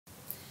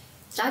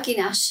Dragi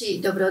naši,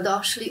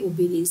 dobrodošli u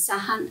Binin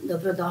Sahan,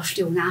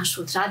 dobrodošli u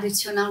našu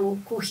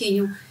tradicionalnu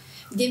kuhinju,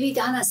 gdje mi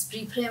danas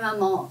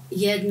pripremamo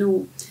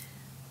jednu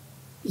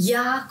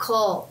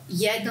jako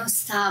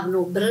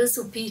jednostavnu,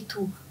 brzu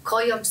pitu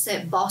kojom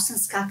se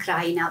Bosanska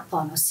krajina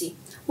ponosi.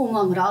 U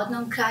mom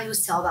rodnom kraju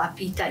se ova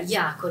pita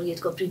jako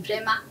rijetko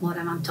priprema,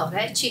 moram vam to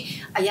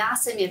reći, a ja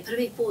sam je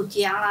prvi put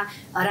jela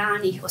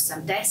ranih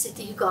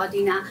 80-ih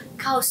godina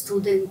kao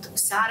student u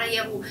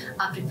Sarajevu,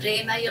 a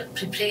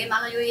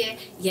pripremala ju je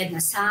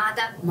jedna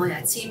sada,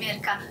 moja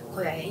cimerka,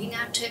 koja je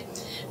inače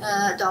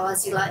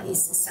dolazila iz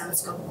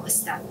Selskog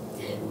Mosta.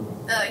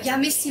 Ja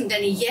mislim da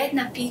ni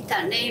jedna pita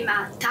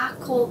nema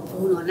tako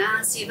puno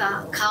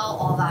naziva kao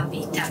ova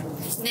pita.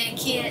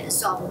 Neki je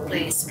zovu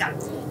pleska,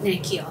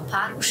 neki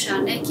oparuša,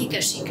 neki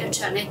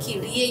kašikača, neki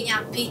lijenja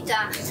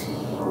pita,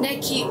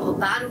 neki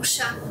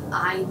obaruša,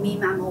 a i mi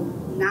imamo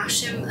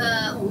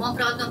u mom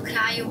rodnom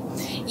kraju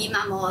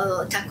imamo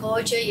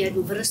također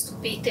jednu vrstu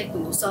pite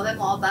koju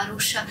zovemo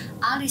obaruša,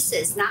 ali se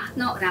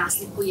znatno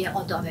razlikuje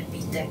od ove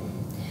pite.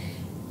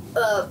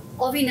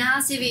 Ovi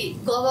nazivi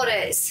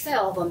govore sve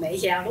o ovome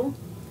jelu,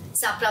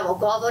 zapravo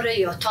govore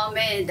i o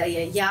tome da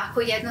je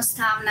jako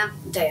jednostavna,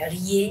 da je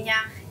rijenja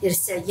jer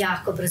se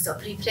jako brzo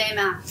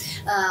priprema,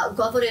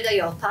 govore da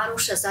je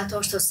oparuša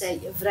zato što se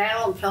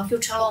vrelom,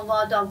 proključalom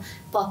vodom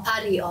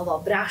popari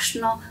ovo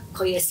brašno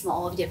koje smo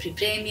ovdje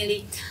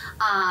pripremili,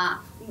 a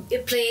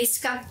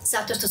pleska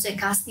zato što se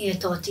kasnije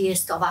to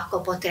tijesto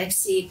ovako po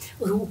tepsiji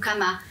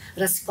rukama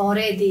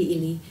rasporedi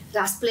ili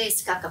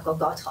raspleska kako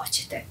god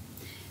hoćete.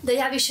 Da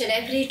ja više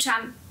ne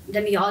pričam, da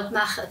mi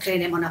odmah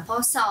krenemo na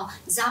posao,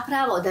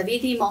 zapravo da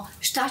vidimo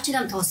šta će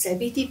nam to sve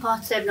biti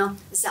potrebno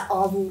za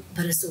ovu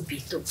brzu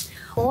pitu.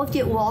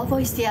 Ovdje u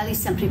ovoj stijeli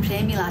sam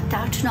pripremila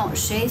tačno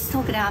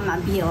 600 grama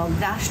bijelog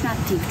brašna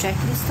tip 405,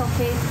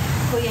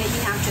 koje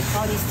inače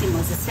koristimo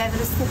za sve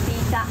vrste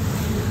pita.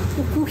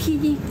 U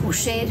kuhinji, u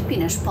šerpi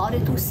na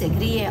šporetu se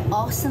grije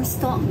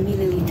 800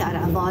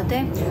 ml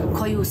vode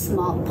koju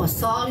smo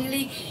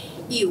posolili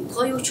i u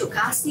koju ću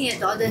kasnije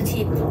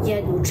dodati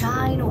jednu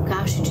čajnu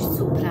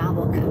kašičicu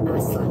pravog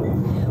masla.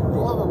 U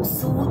ovom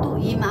sudu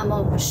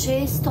imamo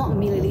 600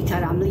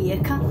 ml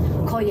mlijeka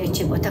koje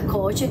ćemo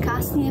također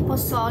kasnije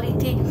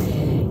posoliti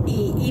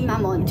i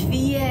imamo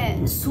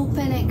 2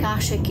 supene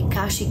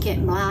kašike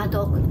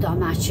mladog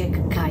domaćeg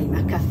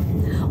kajmaka.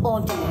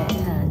 Ovdje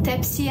je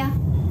tepsija.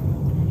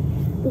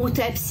 U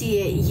tepsiji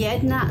je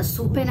jedna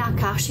supena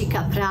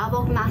kašika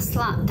pravog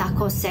masla,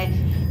 tako se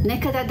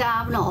nekada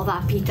davno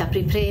ova pita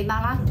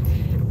pripremala.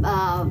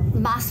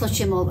 Maslo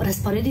ćemo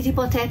rasporediti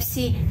po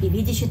tepsiji i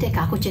vidjet ćete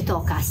kako će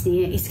to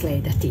kasnije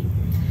izgledati.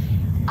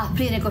 A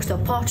prije nego što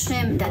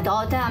počnem da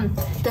dodam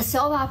da se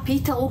ova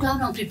pita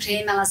uglavnom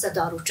pripremala za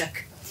doručak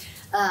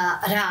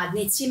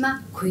radnicima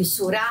koji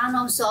su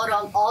ranom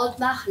zorom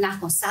odmah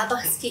nakon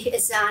sabahskih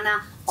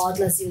ezana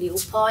odlazili u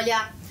polja,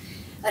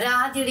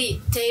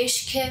 radili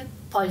teške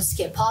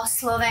poljske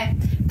poslove,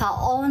 pa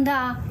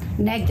onda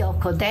negdje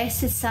oko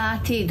 10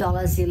 sati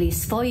dolazili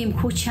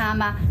svojim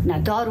kućama na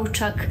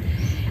doručak,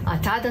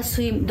 a tada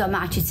su im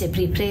domaćice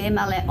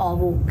pripremale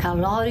ovu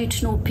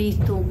kaloričnu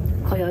pitu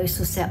kojoj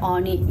su se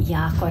oni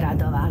jako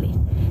radovali.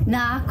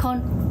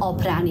 Nakon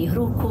opranih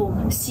ruku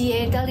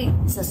sjedali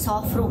za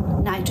sofru,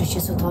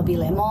 najčešće su to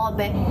bile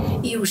mobe,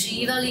 i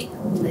uživali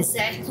u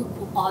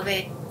lezetluku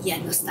ove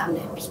jednostavne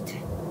pite.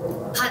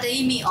 Pa da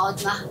i mi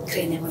odmah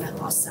krenemo na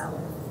posao.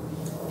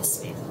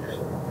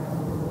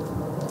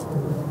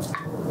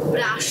 U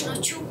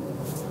brašno ću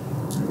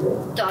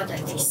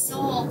dodati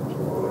sol,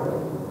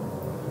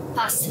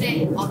 pa sve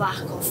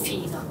ovako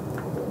fino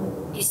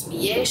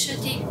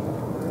izmiješati,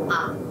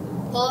 a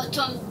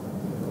potom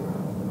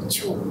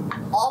ću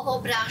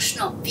ovo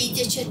brašno,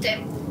 vidjet ćete,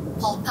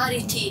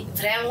 popariti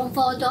vrelom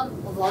vodom.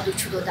 Vodu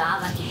ću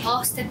dodavati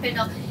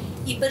postepeno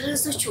i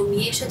brzo ću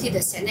miješati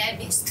da se ne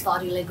bi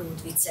stvorile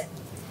grudvice.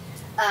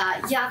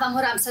 Ja vam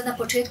moram sad na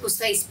početku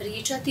sve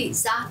ispričati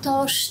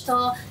zato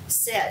što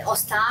se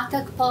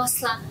ostatak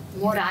posla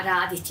mora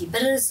raditi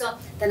brzo,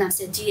 da nam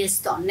se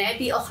tijesto ne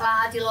bi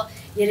ohladilo,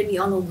 jer mi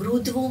onu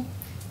grudvu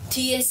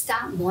tijesta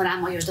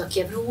moramo još dok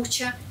je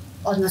vruća,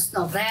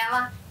 odnosno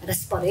vrela,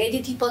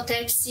 rasporediti po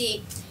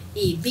tepsiji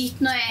i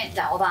bitno je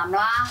da ova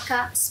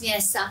mlaka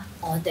smjesa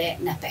ode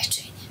na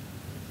pečenje.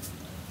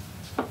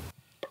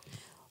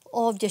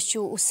 Ovdje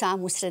ću u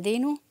samu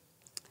sredinu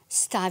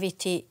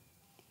staviti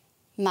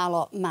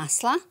malo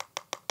masla.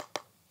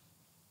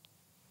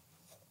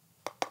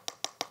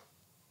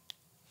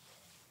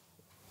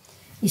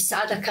 I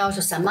sada, kao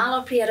što sam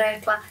malo prije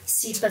rekla,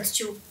 sipat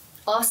ću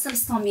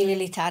 800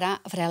 ml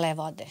vrele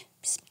vode.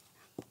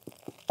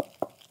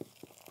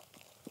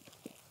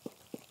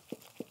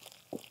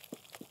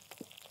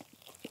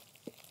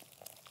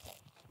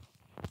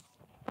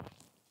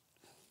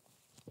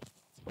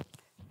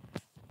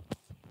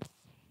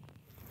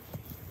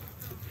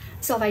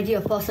 Za ovaj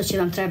dio posla će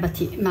vam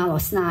trebati malo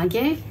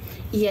snage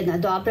i jedna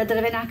dobra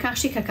drvena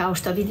kašika. Kao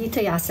što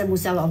vidite, ja sam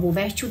uzela ovu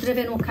veću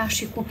drvenu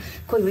kašiku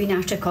koju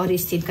inače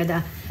koristim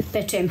kada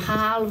pečem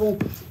halvu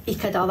i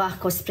kada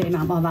ovako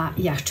spremam ova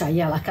jača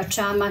jela,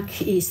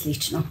 kačamak i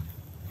slično.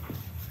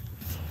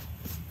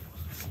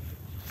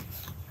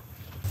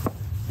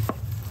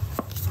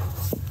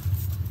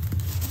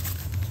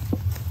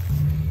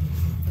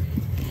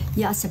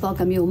 Ja se,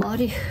 Boga mi,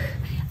 umorih,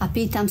 a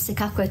pitam se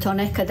kako je to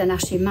nekada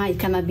našim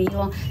majkama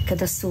bilo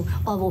kada su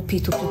ovu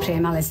pitu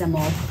pripremale za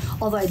mogu.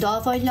 Ovo je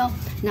dovoljno,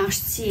 naš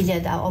cilj je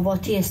da ovo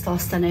tijesto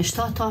ostane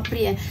što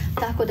toplije,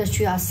 tako da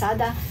ću ja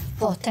sada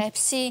po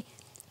tepsiji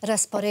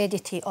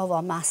rasporediti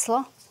ovo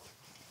maslo.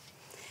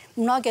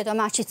 Mnoge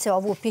domaćice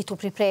ovu pitu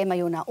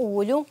pripremaju na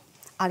ulju,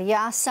 ali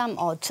ja sam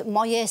od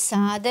moje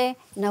sade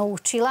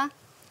naučila,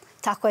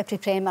 tako je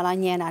pripremala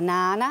njena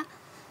nana,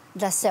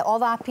 da se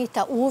ova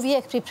pita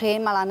uvijek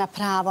pripremala na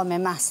pravome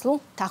maslu,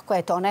 tako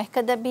je to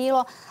nekada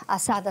bilo, a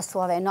sada su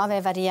ove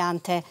nove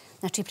varijante,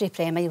 znači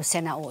pripremaju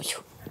se na ulju.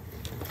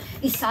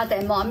 I sada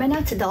je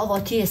moment da ovo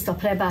tijesto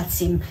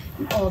prebacim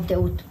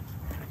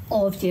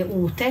ovdje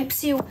u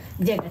tepsiju,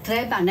 gdje ga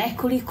treba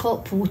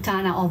nekoliko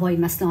puta na ovoj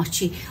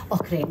masnoći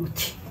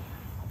okrenuti.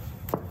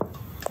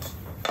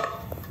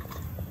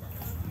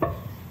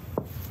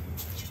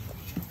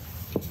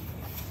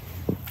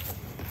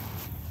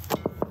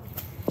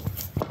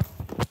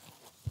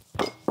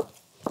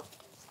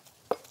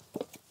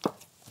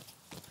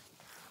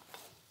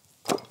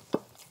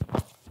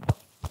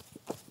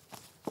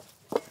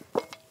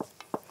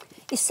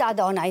 I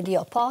sada onaj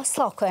dio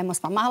posla o kojemu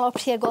smo malo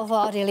prije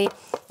govorili,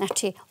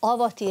 znači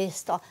ovo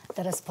tijesto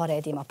da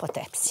rasporedimo po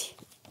tepsiji.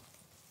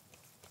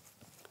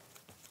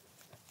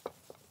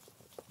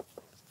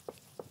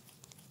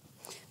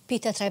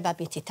 Pita treba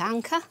biti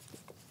tanka.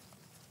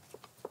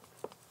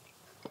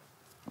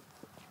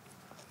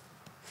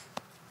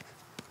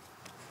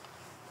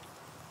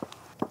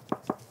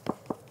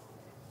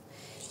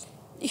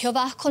 I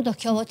ovako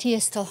dok je ovo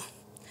tijesto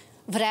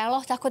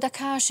vrelo, tako da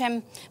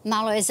kažem,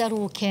 malo je za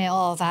ruke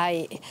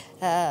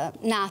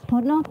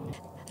naporno.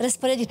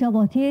 Rasporedite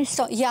ovo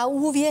tijesto. Ja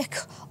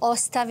uvijek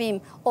ostavim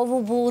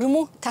ovu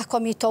burmu, tako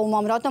mi to u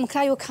mom rodnom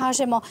kraju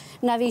kažemo,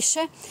 na više,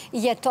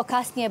 jer to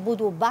kasnije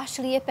budu baš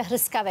lijepe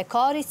hrskave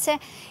korice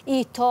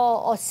i to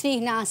od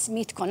svih nas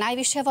mitko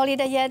najviše voli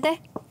da jede.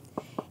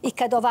 I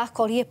kad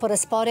ovako lijepo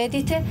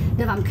rasporedite,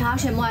 da vam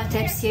kažem, moja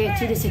tepsija je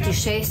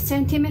 36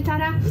 cm,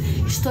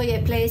 što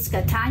je pleska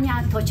tanja,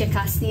 to će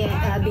kasnije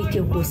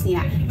biti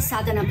ukusnija.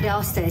 Sada nam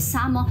preostaje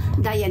samo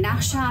da je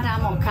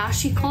našaramo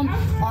kašikom,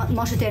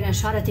 možete je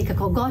našarati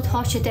kako god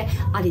hoćete,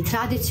 ali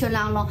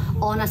tradicionalno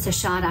ona se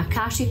šara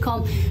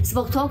kašikom.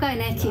 Zbog toga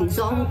je neki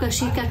zovu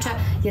kašikača,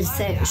 jer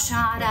se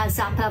šara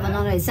zapravo na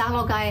onoj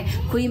zalogaje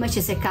kojima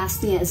će se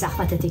kasnije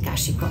zahvatiti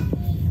kašikom.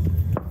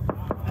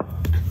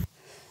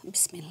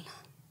 Bismillah.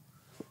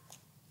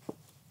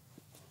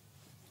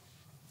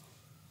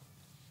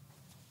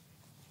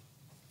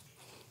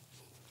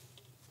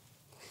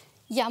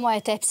 Ja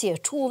moje tepsije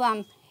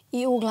čuvam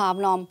i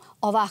uglavnom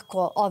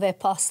ovako ove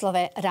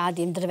poslove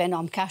radim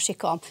drvenom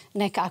kašikom.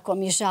 Nekako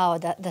mi žao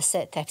da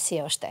se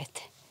tepsije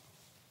oštete.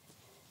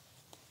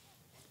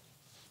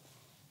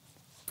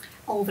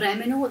 U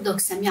vremenu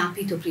dok sam ja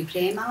pitu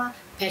pripremala,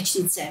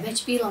 pećnica je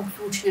već bila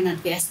uključena na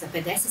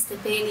 250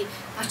 stepeni,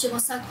 pa ćemo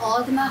sad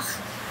odmah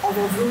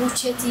ovo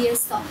vruće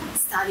tijesto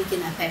staviti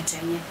na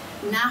pečenje.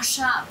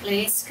 Naša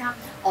pleska,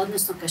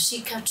 odnosno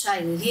kašikača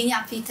ili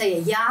linja pita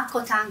je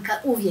jako tanka,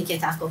 uvijek je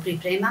tako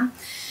pripremam,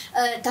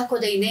 tako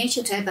da i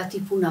neće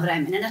trebati puno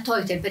vremena. Na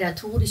toj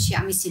temperaturi će,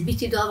 ja mislim,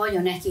 biti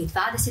dovoljno nekih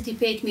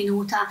 25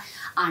 minuta,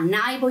 a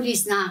najbolji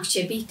znak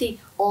će biti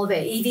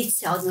ove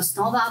ivice,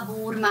 odnosno ova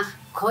burma,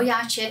 koja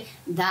će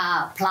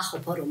da plaho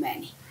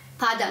porumeni.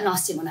 Pa da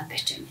nosimo na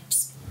pečenje.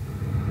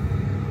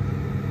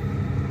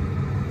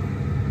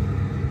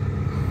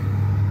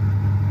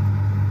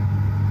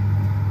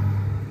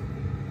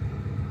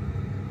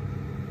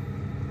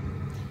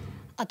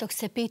 A dok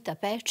se pita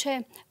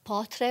peče,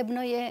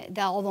 potrebno je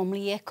da ovo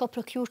mlijeko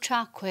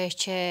proključa koje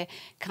će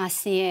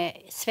kasnije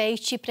sve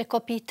ići preko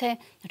pite,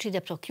 znači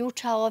da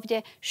proključa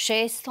ovdje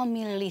 600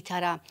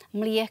 ml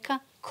mlijeka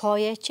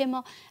koje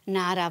ćemo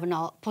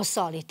naravno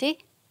posoliti.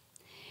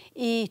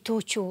 I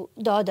tu ću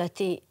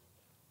dodati,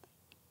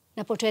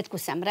 na početku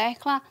sam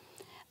rekla,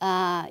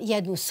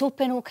 jednu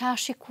supenu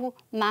kašiku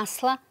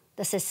masla,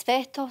 da se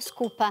sve to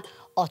skupa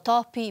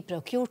otopi i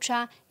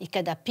proključa i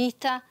kada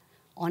pita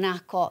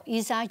onako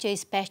izađe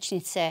iz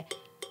pećnice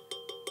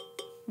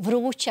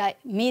vruća,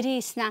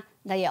 mirisna,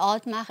 da je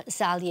odmah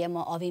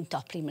zalijemo ovim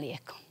toplim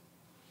mlijekom.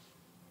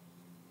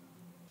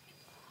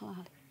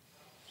 Hvala.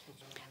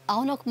 A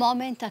onog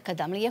momenta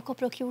kada mlijeko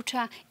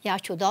proključa, ja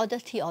ću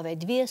dodati ove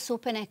 2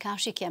 supene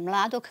kašike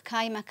mladog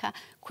kajmaka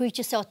koji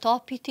će se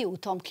otopiti u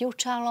tom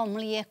ključalom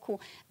mlijeku,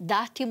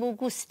 dati mu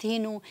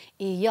gustinu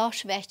i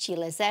još veći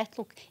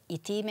lezetluk i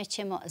time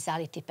ćemo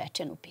zaliti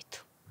pečenu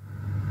pitu.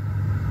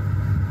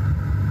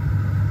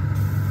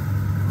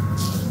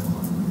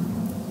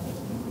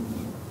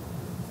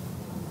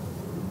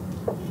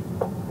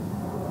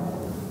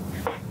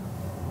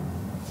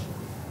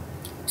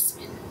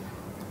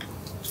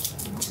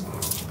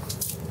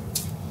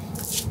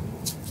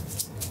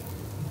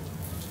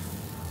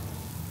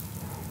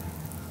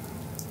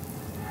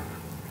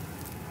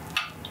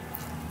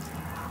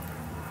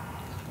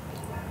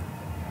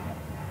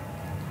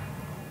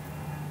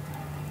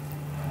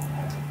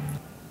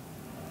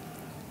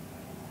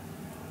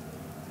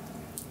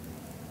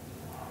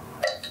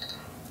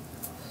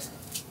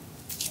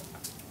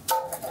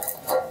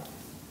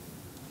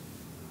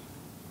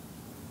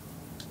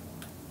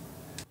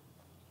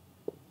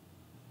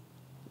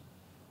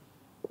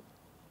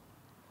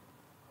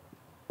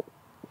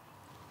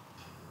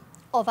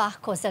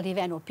 ovako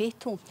zalivenu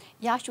pitu.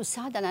 Ja ću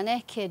sada na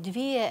neke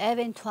 2,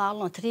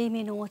 eventualno 3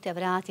 minute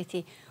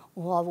vratiti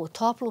u ovu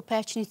toplu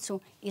pećnicu,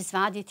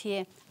 izvaditi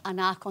je, a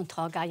nakon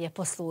toga je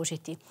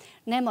poslužiti.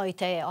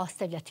 Nemojte je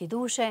ostavljati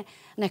duže,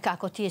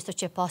 nekako tijesto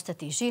će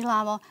postati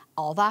žilavo,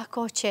 a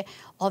ovako će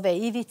ove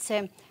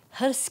ivice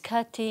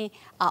hrskati,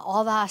 a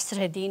ova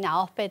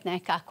sredina opet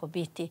nekako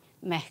biti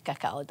mehka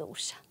kao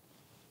duša.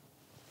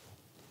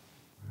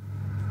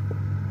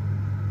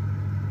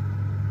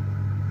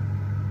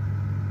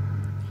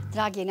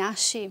 Dragi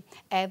naši,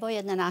 evo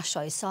je na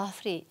našoj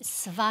sofri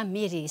sva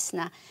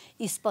mirisna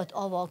ispod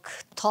ovog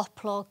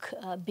toplog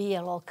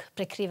bijelog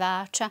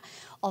prekrivača.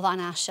 Ova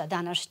naša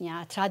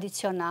današnja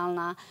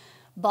tradicionalna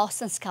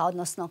bosanska,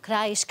 odnosno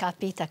krajiška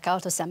pita, kao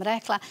što sam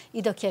rekla.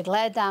 I dok je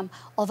gledam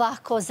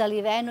ovako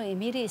zalivenu i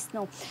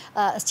mirisnu,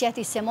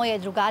 sjeti se moje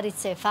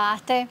drugarice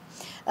Fate,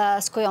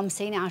 s kojom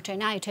se inače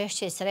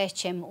najčešće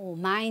srećem u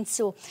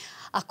Majncu,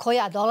 a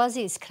koja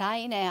dolazi iz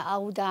Krajine, a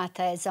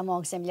udata je za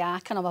mog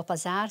zemljaka,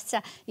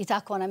 Novopazarca, i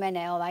tako ona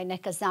mene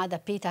neka zna da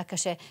pita,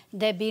 kaže,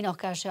 de Bino,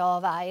 kaže,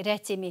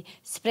 reci mi,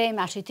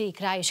 spremaš li ti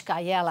krajiška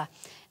jela?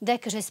 De,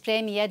 kaže,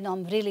 spremi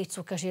jednom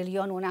vrilicu, kaže, ili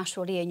onu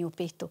našu lijenju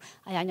pitu.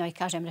 A ja njoj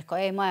kažem,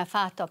 rekao, moja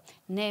Fato,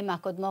 nema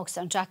kod mog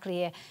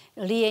Sančaklije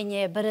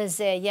lijenje,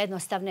 brze,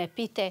 jednostavne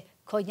pite,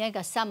 kod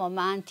njega samo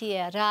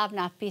mantije,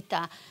 ravna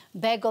pita,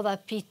 begova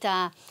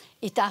pita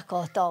i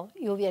tako to.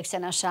 I uvijek se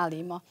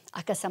našalimo.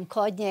 A kad sam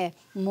kod nje,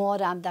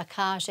 moram da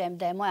kažem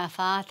da je moja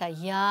Fata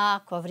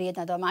jako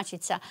vrijedna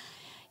domaćica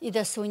i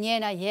da su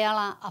njena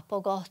jela, a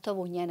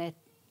pogotovo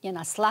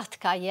njena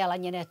slatka jela,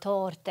 njene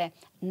torte,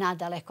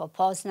 nadaleko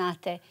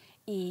poznate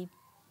i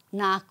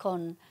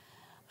nakon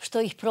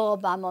što ih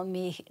probamo,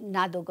 mi ih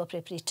nadugo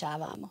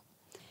prepričavamo.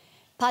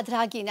 Pa,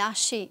 dragi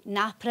naši,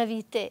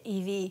 napravite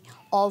i vi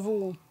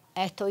ovu,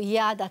 eto i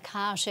ja da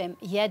kažem,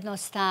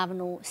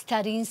 jednostavnu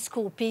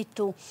starinsku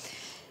pitu.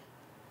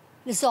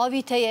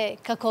 Zovite je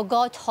kako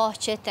god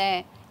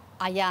hoćete,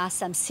 a ja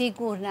sam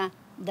sigurna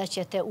da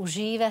ćete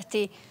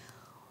uživati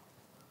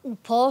u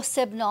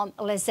posebnom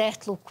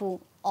lezetluku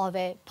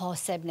ove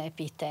posebne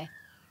pite.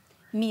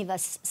 Mi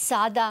vas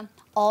sada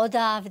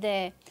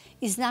odavde,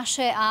 iz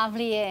naše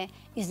avlije,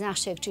 iz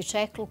našeg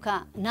Čičekluka,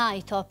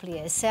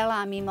 najtoplije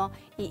selamimo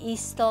i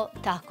isto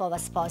tako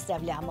vas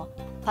pozdravljamo.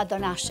 Pa do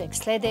našeg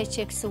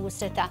sljedećeg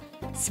susreta,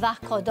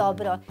 svako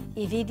dobro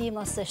i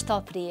vidimo se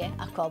što prije,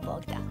 ako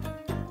Bog da.